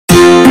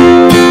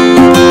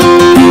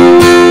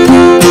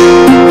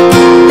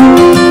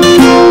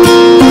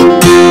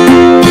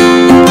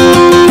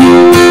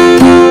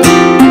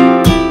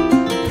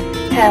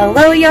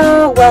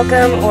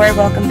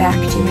welcome back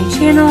to my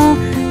channel.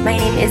 My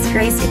name is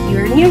Grace if you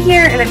are new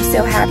here, and I'm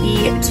so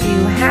happy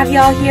to have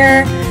y'all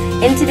here.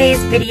 In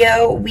today's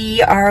video,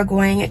 we are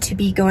going to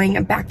be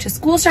going back to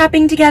school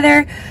shopping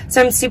together,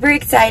 so I'm super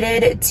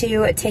excited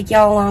to take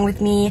y'all along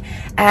with me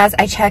as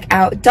I check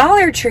out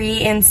Dollar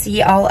Tree and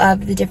see all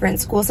of the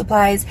different school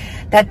supplies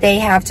that they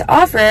have to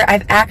offer.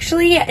 I've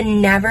actually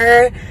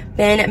never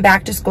been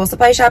back to school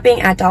supply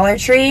shopping at Dollar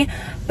Tree,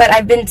 but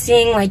I've been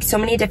seeing like so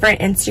many different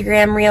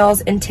Instagram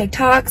reels and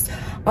TikToks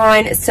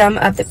on some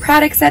of the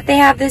products that they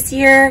have this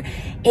year,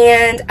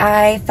 and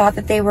I thought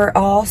that they were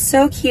all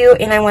so cute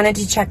and I wanted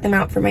to check them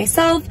out for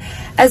myself,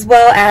 as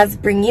well as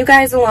bring you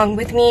guys along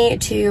with me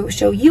to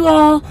show you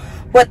all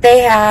what they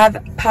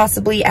have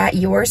possibly at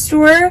your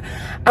store.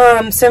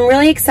 So I'm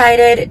really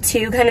excited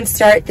to kind of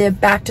start the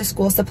back to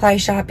school supply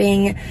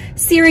shopping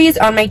series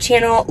on my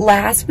channel.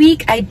 Last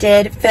week I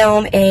did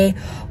film a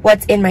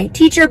what's in my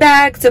teacher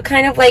bag, so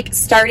kind of like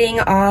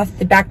starting off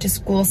the back to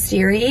school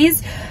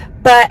series.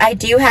 But I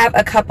do have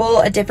a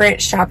couple of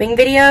different shopping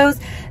videos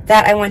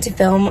that I want to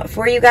film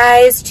for you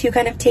guys to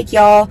kind of take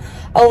y'all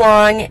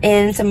along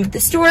in some of the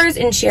stores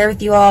and share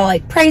with you all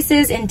like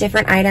prices and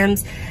different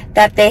items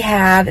that they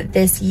have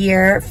this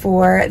year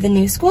for the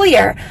new school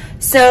year.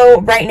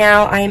 So right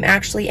now I am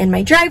actually in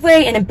my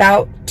driveway and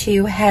about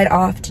to head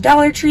off to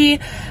Dollar Tree.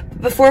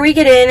 Before we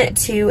get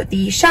into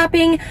the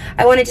shopping,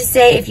 I wanted to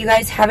say, if you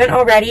guys haven't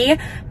already,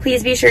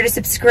 please be sure to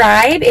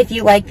subscribe if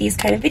you like these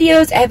kind of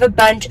videos. I have a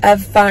bunch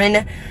of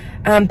fun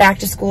back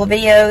to school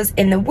videos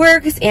in the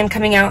works and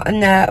coming out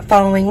in the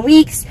following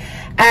weeks,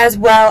 as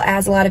well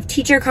as a lot of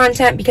teacher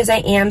content because I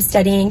am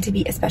studying to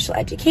be a special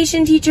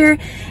education teacher,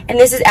 and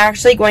this is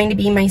actually going to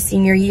be my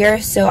senior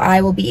year, so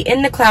I will be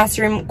in the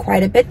classroom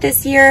quite a bit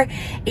this year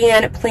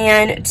and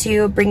plan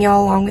to bring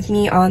y'all along with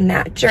me on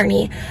that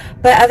journey.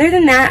 But other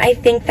than that, I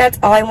think that's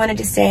all I wanted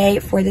to say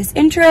for this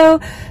intro.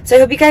 So I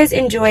hope you guys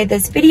enjoyed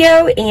this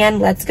video, and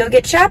let's go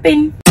get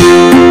shopping.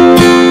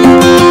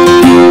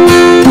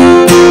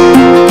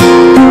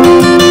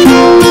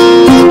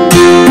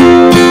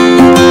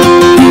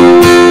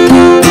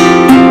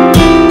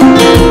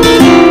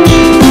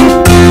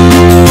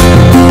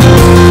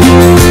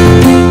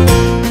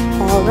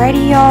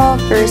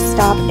 First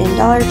stop in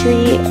Dollar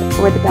Tree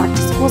for the back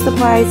to school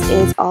supplies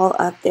is all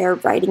of their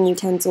writing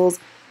utensils.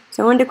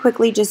 So I wanted to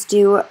quickly just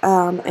do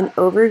an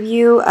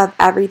overview of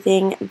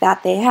everything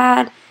that they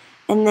had,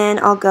 and then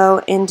I'll go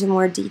into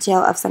more detail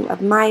of some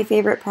of my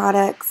favorite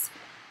products.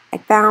 I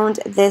found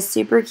this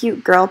super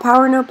cute girl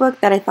power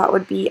notebook that I thought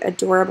would be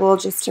adorable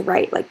just to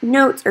write like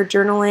notes or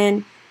journal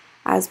in,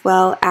 as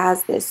well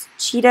as this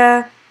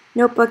cheetah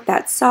notebook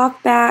that's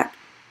soft back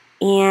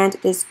and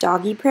this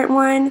doggy print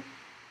one.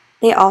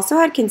 They also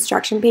had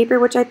construction paper,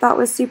 which I thought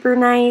was super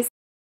nice.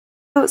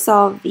 I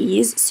saw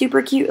these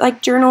super cute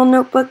like journal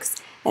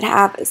notebooks that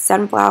have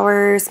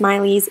sunflower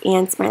smileys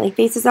and smiley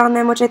faces on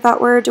them, which I thought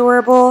were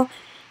adorable.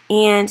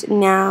 And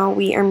now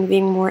we are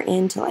moving more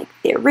into like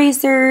the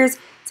erasers,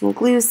 some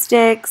glue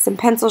sticks, some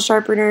pencil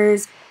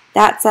sharpeners.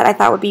 That set I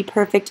thought would be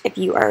perfect if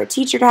you are a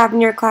teacher to have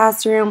in your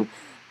classroom.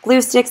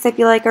 Glue sticks I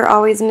feel like are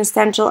always an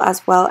essential,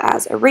 as well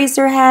as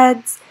eraser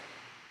heads.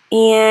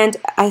 And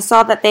I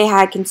saw that they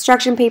had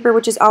construction paper,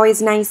 which is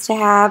always nice to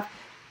have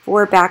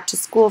for back to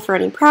school for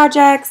any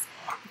projects.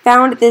 I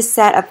found this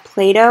set of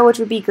Play-Doh, which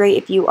would be great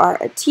if you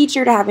are a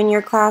teacher to have in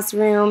your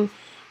classroom.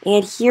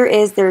 And here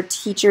is their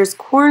Teacher's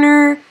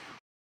Corner.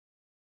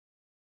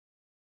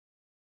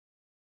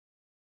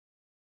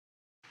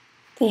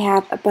 They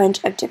have a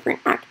bunch of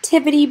different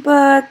activity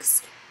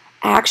books,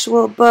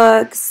 actual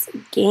books,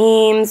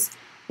 games,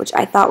 which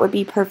I thought would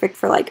be perfect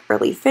for like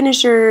early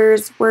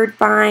finishers, word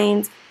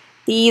finds.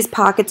 These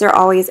pockets are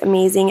always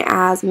amazing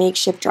as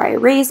makeshift dry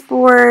erase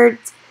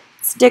boards.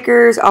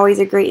 Stickers, always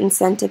a great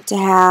incentive to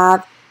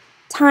have.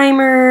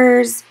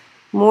 Timers,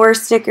 more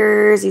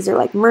stickers. These are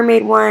like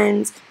mermaid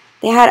ones.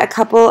 They had a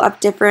couple of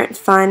different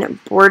fun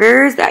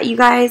borders that you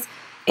guys,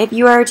 if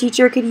you are a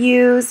teacher, could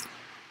use.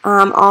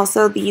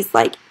 Also these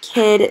like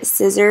kid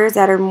scissors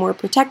that are more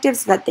protective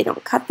so that they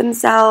don't cut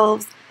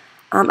themselves.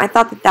 I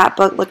thought that that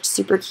book looked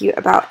super cute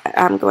about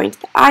going to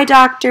the eye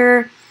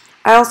doctor.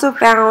 I also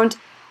found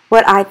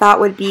what I thought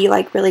would be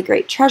like really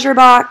great treasure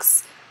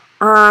box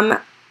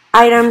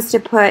items to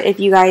put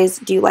if you guys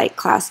do like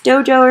class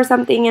dojo or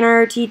something and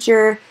are a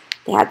teacher.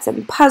 They had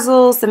some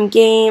puzzles, some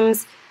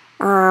games,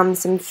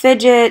 some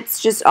fidgets,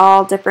 just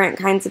all different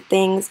kinds of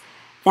things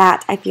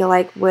that I feel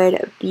like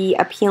would be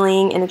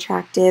appealing and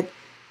attractive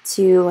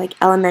to like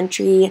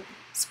elementary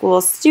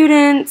school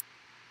students.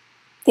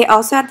 They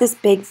also had this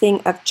big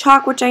thing of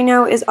chalk, which I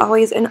know is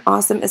always an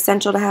awesome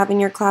essential to have in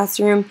your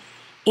classroom,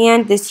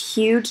 and this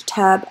huge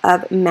tub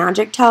of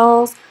magic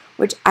towels,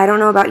 which I don't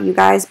know about you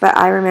guys, but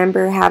I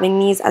remember having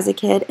these as a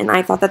kid, and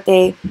I thought that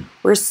they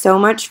were so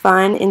much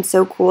fun and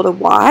so cool to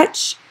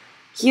watch.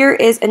 Here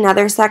is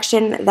another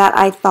section that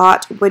I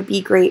thought would be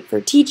great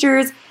for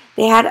teachers.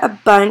 They had a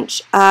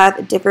bunch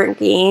of different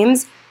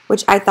games,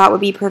 which I thought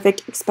would be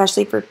perfect,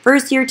 especially for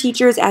first-year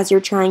teachers as you're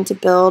trying to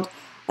build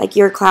like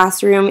your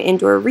classroom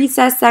into a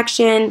recess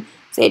section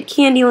So I had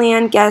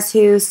Candyland, Guess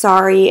Who,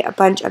 Sorry, a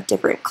bunch of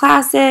different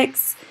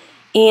classics,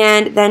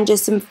 and then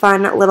just some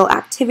fun little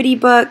activity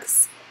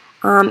books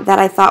that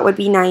I thought would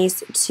be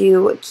nice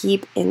to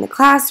keep in the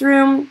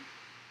classroom.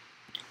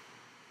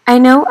 I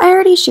know I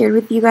already shared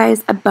with you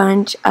guys a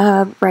bunch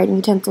of writing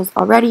utensils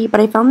already, but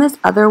I found this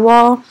other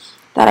wall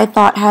that I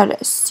thought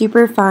had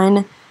super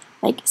fun,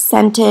 like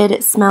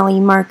scented, smelly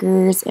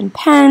markers and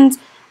pens,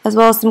 as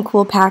well as some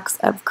cool packs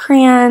of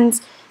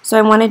crayons. So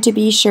I wanted to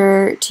be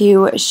sure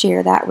to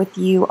share that with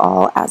you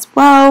all as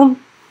well.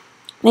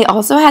 They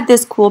also had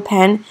this cool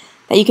pen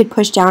that you could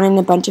push down and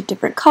a bunch of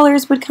different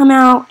colors would come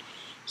out.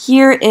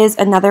 Here is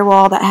another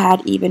wall that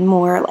had even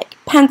more like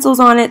pencils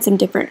on it, some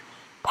different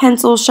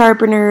pencil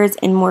sharpeners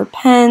and more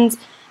pens.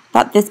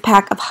 Thought this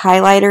pack of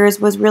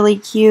highlighters was really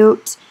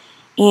cute.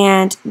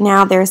 And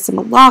now there's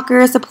some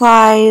locker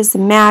supplies,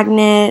 some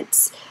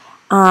magnets.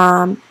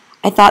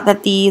 I thought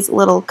that these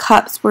little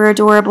cups were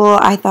adorable.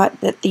 I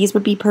thought that these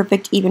would be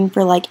perfect even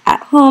for like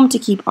at home to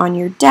keep on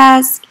your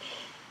desk.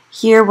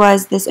 Here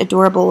was this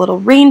adorable little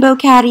rainbow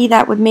caddy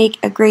that would make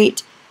a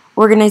great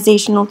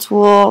organizational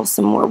tool.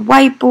 Some more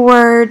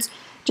whiteboards.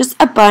 Just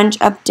a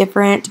bunch of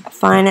different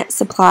fun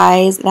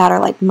supplies that are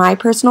like my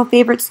personal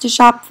favorites to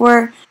shop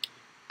for.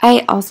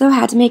 I also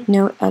had to make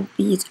note of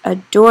these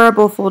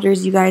adorable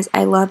folders, you guys.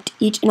 I loved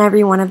each and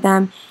every one of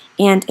them,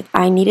 and if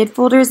I needed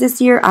folders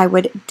this year, I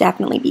would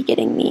definitely be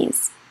getting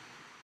these.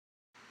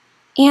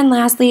 And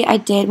lastly, I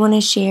did want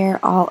to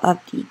share all of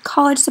the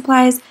college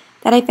supplies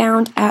that I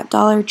found at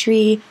Dollar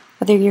Tree,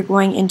 whether you're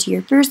going into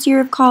your first year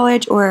of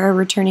college or a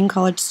returning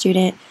college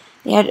student.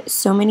 They had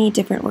so many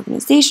different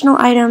organizational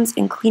items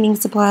and cleaning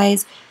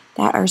supplies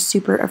that are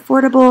super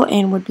affordable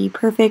and would be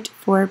perfect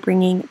for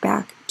bringing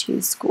back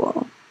to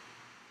school.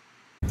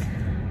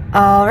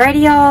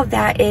 Alrighty y'all,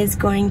 that is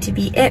going to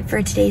be it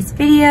for today's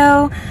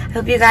video. I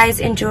hope you guys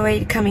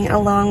enjoyed coming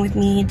along with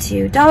me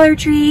to Dollar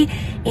Tree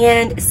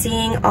and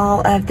seeing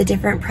all of the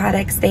different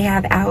products they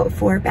have out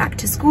for back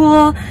to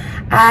school.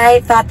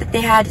 I thought that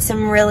they had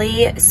some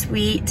really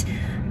sweet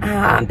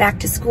back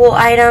to school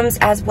items,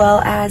 as well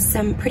as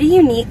some pretty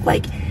unique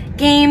like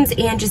games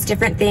and just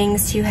different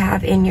things to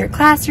have in your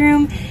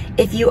classroom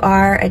if you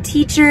are a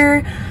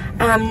teacher.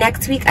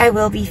 Next week I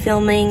will be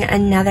filming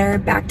another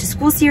back to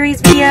school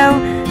series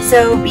video,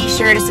 so be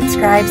sure to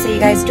subscribe so you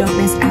guys don't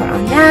miss out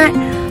on that.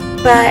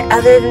 But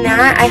other than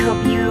that, I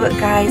hope you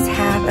guys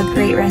have a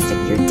great rest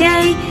of your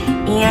day,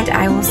 and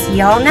I will see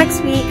y'all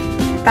next week.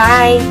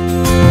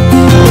 Bye!